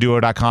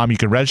JoinTheDuo.com. You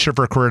can register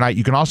for a career night.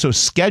 You can also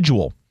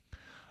schedule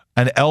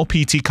an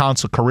LPT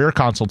career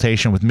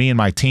consultation with me and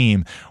my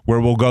team, where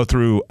we'll go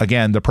through,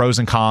 again, the pros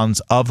and cons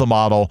of the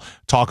model,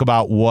 talk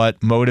about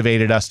what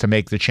motivated us to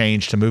make the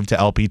change to move to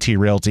LPT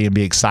Realty, and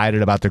be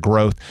excited about the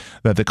growth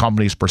that the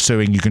company is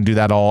pursuing. You can do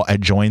that all at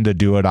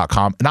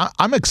jointheduo.com. And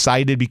I'm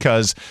excited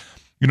because,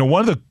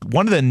 one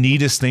of the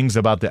neatest things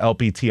about the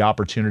LPT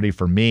opportunity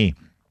for me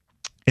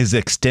is it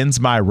extends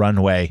my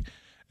runway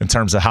in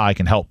terms of how I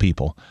can help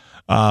people.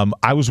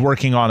 I was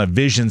working on a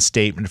vision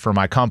statement for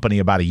my company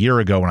about a year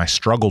ago, and I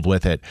struggled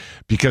with it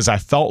because I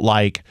felt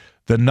like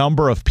the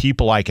number of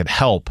people I could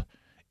help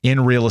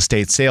in real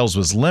estate sales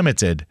was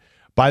limited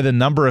by the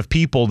number of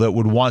people that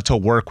would want to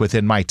work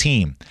within my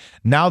team.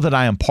 Now that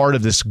I am part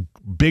of this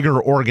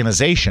bigger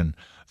organization,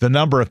 the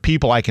number of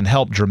people I can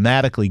help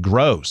dramatically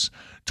grows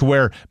to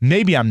where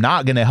maybe I'm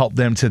not going to help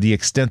them to the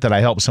extent that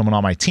I help someone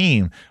on my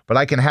team, but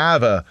I can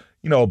have a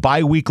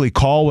bi-weekly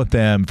call with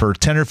them for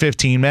 10 or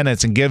 15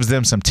 minutes and gives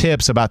them some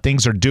tips about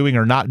things they're doing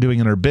or not doing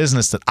in their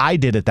business that I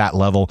did at that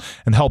level,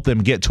 and help them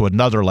get to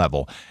another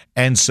level.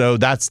 And so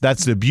that's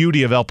the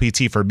beauty of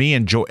LPT for me,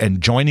 and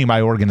joining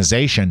my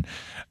organization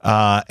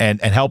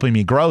and helping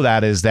me grow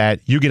that, is that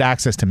you get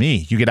access to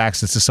me. You get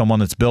access to someone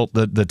that's built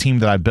the team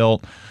that I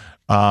built.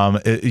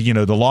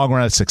 The long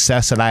run of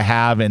success that I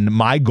have. And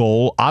my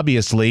goal,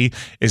 obviously,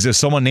 is if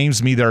someone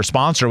names me their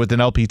sponsor within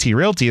LPT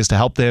Realty, is to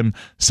help them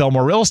sell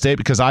more real estate,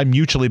 because I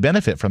mutually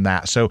benefit from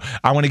that. So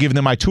I want to give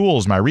them my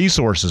tools, my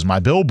resources, my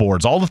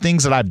billboards, all the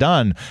things that I've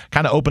done,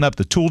 kind of open up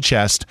the tool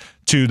chest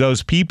to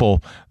those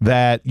people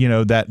that,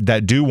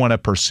 that do want to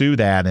pursue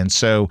that. And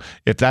so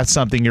if that's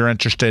something you're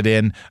interested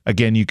in,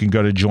 again, you can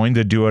go to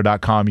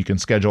jointheduo.com. You can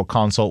schedule a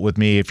consult with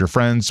me. If you're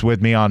friends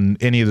with me on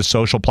any of the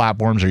social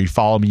platforms or you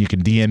follow me, you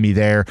can DM me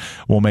there.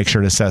 We'll make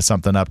sure to set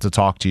something up to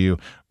talk to you.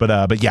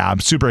 But yeah,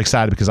 I'm super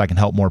excited because I can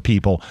help more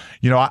people.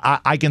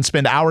 I can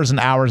spend hours and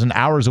hours and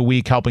hours a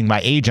week helping my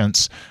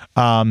agents.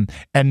 And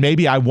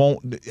maybe I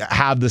won't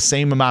have the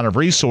same amount of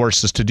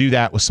resources to do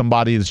that with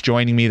somebody that's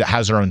joining me that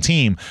has their own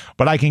team,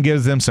 but I can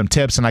give them some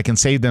tips and I can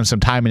save them some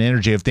time and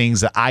energy of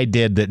things that I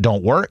did that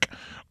don't work,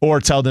 or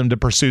tell them to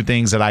pursue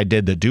things that I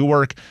did that do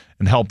work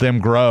and help them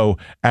grow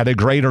at a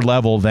greater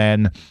level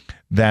than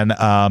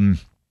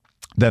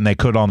they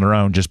could on their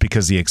own, just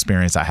because of the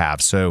experience I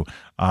have. So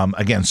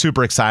again,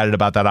 super excited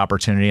about that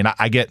opportunity. And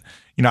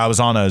I was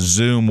on a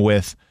Zoom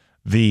with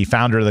the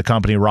founder of the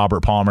company,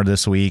 Robert Palmer,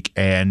 this week,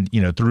 and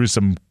threw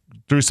some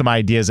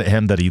ideas at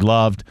him that he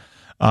loved.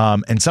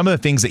 And some of the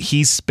things that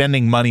he's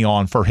spending money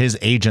on for his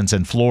agents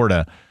in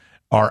Florida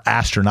are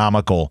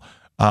astronomical.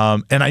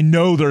 And I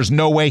know there's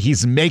no way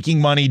he's making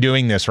money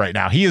doing this right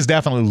now. He is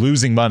definitely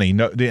losing money.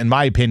 No, in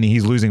my opinion,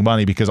 he's losing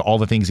money because of all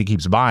the things he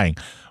keeps buying.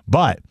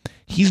 But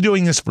he's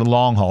doing this for the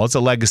long haul. It's a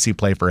legacy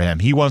play for him.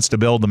 He wants to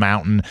build the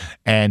mountain,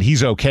 and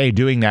he's okay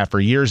doing that for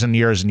years and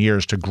years and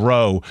years to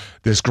grow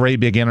this great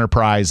big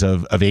enterprise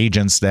of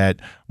agents that,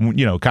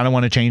 kind of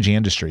want to change the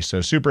industry.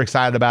 So super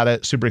excited about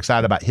it. Super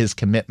excited about his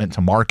commitment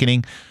to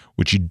marketing,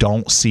 which you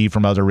don't see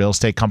from other real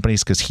estate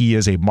companies, because he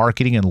is a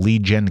marketing and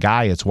lead gen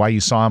guy. It's why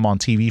you saw him on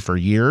TV for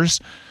years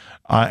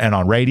and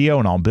on radio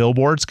and on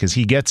billboards, because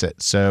he gets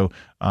it. So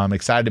I'm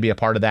excited to be a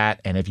part of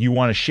that. And if you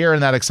want to share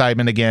in that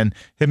excitement, again,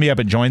 hit me up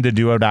at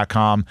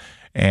jointheduo.com,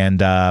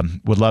 and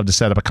would love to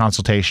set up a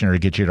consultation or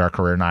get you to our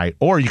career night,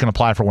 or you can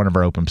apply for one of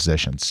our open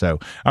positions. So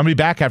I'm going to be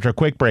back after a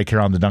quick break here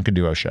on the Duncan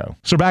Duo Show.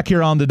 So back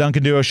here on the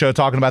Duncan Duo Show,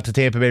 talking about the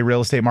Tampa Bay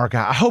real estate market.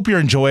 I hope you're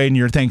enjoying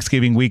your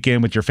Thanksgiving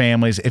weekend with your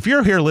families. If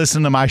you're here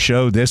listening to my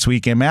show this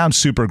weekend, man, I'm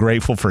super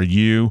grateful for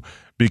you,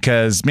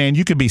 because, man,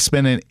 you could be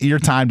spending your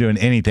time doing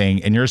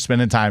anything, and you're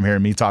spending time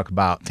hearing me talk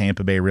about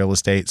Tampa Bay real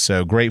estate.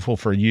 So grateful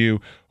for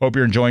you. Hope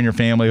you're enjoying your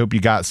family. Hope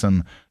you got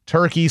some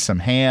turkey, some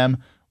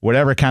ham,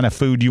 whatever kind of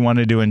food you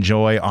wanted to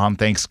enjoy on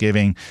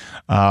Thanksgiving.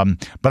 But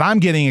I'm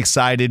getting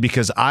excited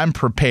because I'm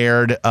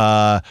prepared.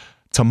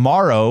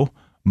 Tomorrow,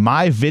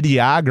 my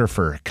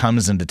videographer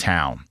comes into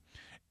town,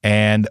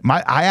 and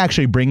I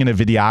actually bring in a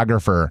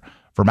videographer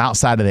from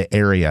outside of the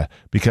area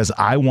because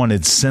I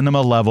wanted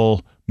cinema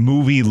level,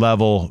 movie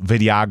level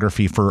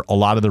videography for a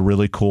lot of the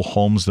really cool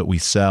homes that we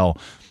sell.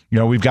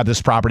 We've got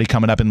this property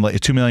coming up in a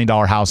 $2 million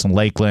house in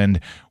Lakeland.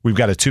 We've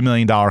got a $2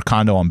 million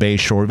condo on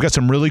Bayshore. We've got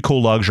some really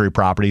cool luxury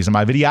properties, and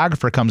my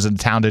videographer comes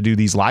into town to do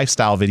these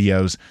lifestyle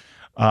videos.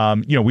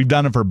 We've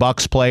done it for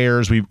Bucks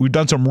players. We've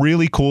done some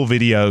really cool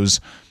videos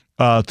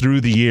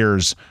through the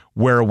years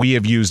where we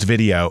have used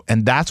video,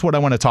 and that's what I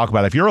want to talk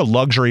about. If you're a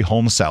luxury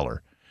home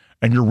seller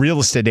and your real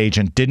estate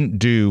agent didn't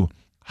do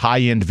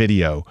high-end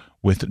video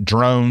with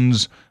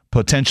drones,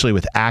 potentially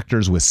with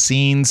actors, with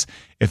scenes,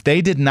 if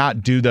they did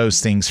not do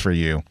those things for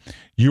you,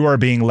 you are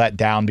being let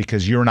down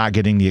because you're not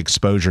getting the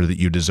exposure that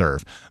you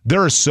deserve.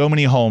 There are so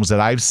many homes that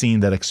I've seen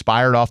that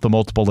expired off the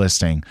multiple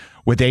listing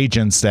with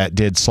agents that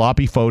did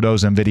sloppy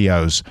photos and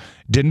videos,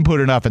 didn't put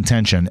enough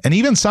attention, and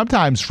even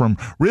sometimes from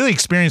really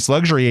experienced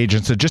luxury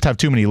agents that just have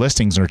too many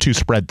listings and are too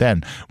spread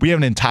thin. We have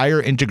an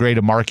entire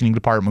integrated marketing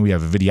department. We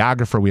have a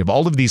videographer. We have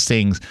all of these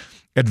things.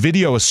 And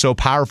video is so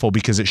powerful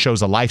because it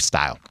shows a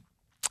lifestyle.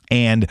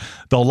 And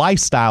the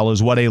lifestyle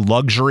is what a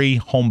luxury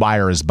home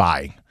buyer is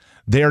buying.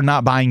 They're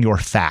not buying your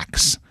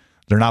facts.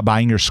 They're not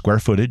buying your square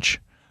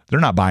footage. They're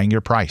not buying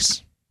your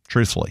price,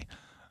 truthfully.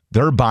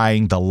 They're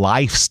buying the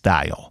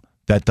lifestyle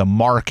that the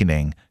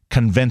marketing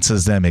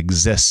convinces them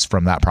exists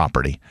from that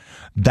property.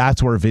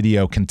 That's where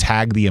video can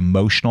tag the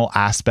emotional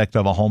aspect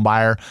of a home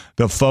buyer.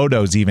 The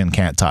photos even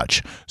can't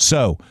touch.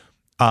 So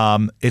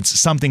it's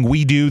something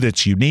we do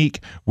that's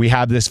unique. We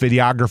have this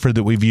videographer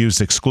that we've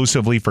used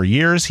exclusively for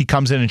years. He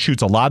comes in and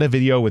shoots a lot of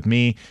video with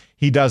me.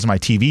 He does my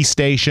TV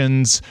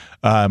stations,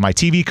 my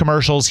TV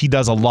commercials. He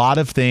does a lot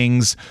of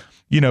things,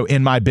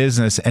 in my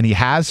business, and he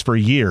has for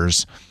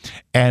years.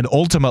 And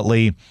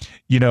ultimately,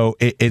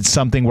 it's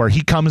something where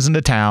he comes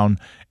into town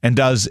and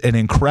does an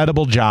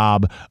incredible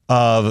job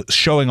of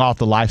showing off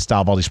the lifestyle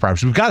of all these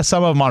properties. We've got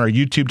some of them on our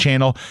YouTube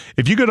channel.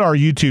 If you go to our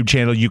YouTube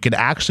channel, you can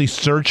actually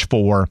search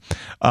for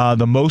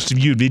the most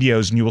viewed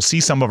videos, and you will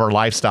see some of our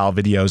lifestyle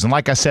videos. And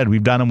like I said,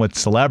 we've done them with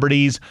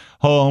celebrities,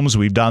 homes.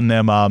 We've done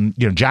them,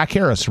 Jack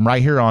Harris from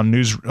right here on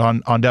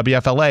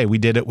WFLA. We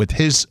did it with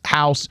his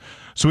house.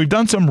 So we've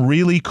done some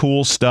really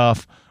cool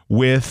stuff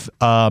with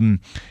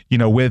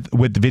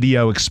with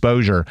video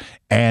exposure.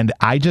 And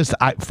I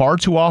far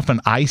too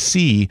often I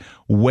see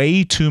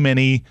way too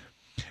many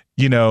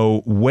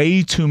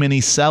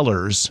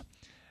sellers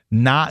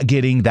not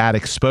getting that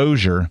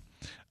exposure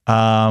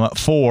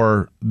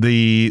for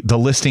the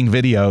listing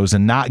videos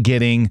and not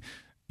getting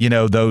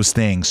those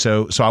things.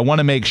 So I want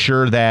to make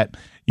sure that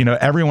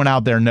everyone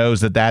out there knows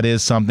that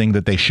is something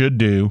that they should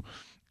do.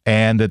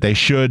 and that they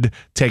should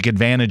take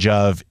advantage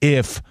of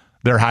if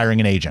they're hiring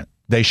an agent.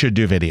 They should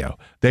do video.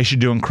 They should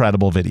do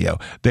incredible video.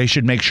 They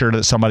should make sure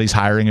that somebody's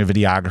hiring a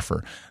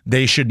videographer.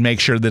 They should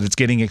make sure that it's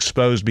getting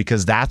exposed,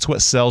 because that's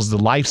what sells the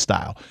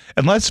lifestyle.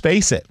 And let's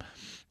face it,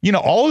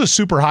 all of the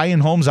super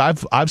high-end homes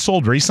I've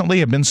sold recently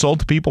have been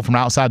sold to people from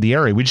outside the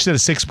area. We just did a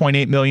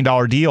 $6.8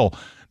 million deal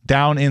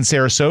down in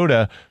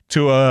Sarasota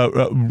to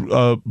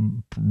a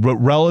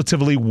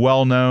relatively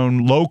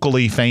well-known,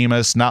 locally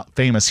famous, not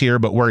famous here,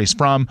 but where he's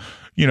from,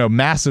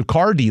 massive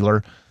car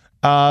dealer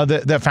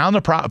that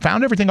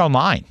found everything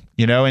online.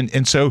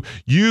 And so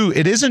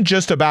it isn't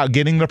just about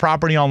getting the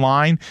property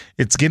online,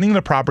 it's getting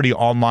the property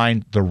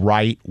online the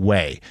right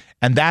way.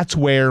 And that's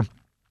where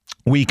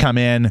we come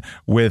in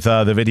with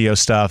the video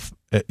stuff.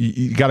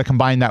 You got to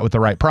combine that with the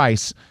right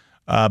price,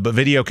 but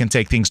video can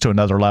take things to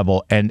another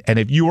level. And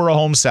if you were a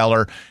home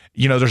seller,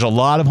 there's a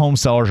lot of home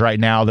sellers right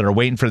now that are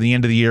waiting for the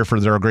end of the year for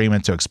their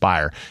agreement to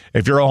expire.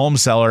 If you're a home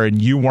seller and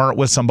you weren't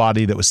with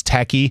somebody that was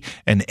techie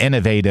and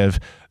innovative,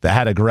 that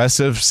had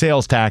aggressive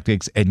sales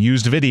tactics and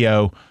used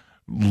video,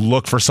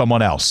 look for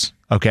someone else,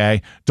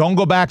 okay? Don't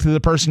go back to the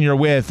person you're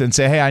with and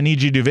say, hey, I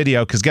need you to do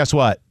video, because guess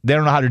what? They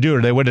don't know how to do it,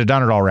 or they would have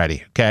done it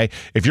already, okay?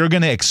 If you're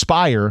going to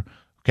expire,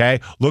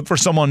 okay, look for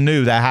someone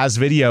new that has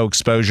video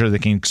exposure,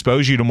 that can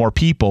expose you to more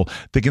people,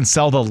 that can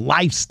sell the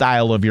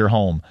lifestyle of your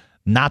home,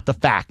 not the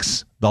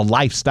facts, the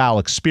lifestyle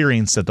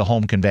experience that the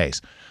home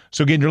conveys.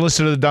 So again, you're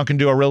listening to the Duncan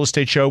Duo Real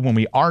Estate Show. When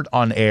we aren't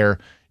on air,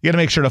 you got to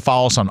make sure to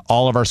follow us on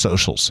all of our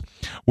socials.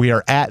 We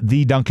are at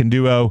the Duncan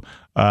Duo,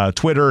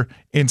 Twitter,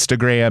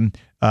 Instagram,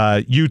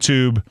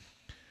 YouTube,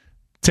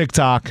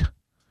 TikTok,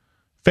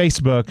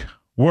 Facebook.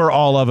 We're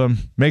all of them.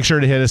 Make sure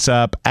to hit us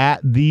up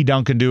at the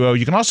Duncan Duo.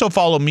 You can also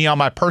follow me on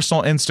my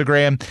personal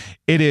Instagram.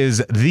 It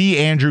is the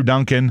Andrew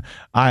Duncan.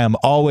 I am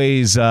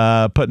always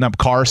putting up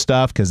car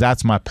stuff, because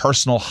that's my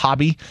personal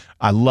hobby.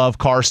 I love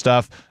car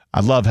stuff. I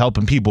love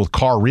helping people with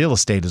car real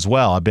estate as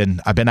well. I've been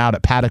out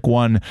at Paddock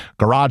One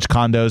Garage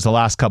Condos the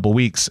last couple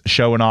weeks,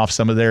 showing off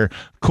some of their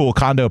cool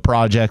condo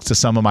projects to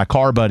some of my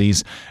car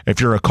buddies. If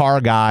you're a car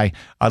guy,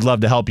 I'd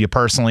love to help you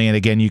personally. And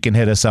again, you can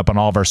hit us up on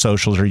all of our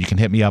socials, or you can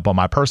hit me up on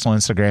my personal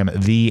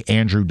Instagram, the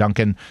Andrew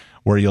Duncan,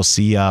 where you'll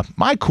see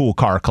my cool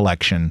car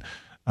collection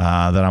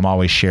that I'm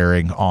always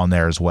sharing on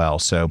there as well.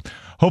 So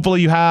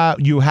hopefully you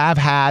have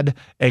had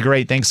a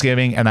great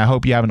Thanksgiving, and I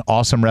hope you have an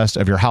awesome rest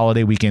of your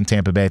holiday weekend,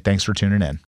 Tampa Bay. Thanks for tuning in.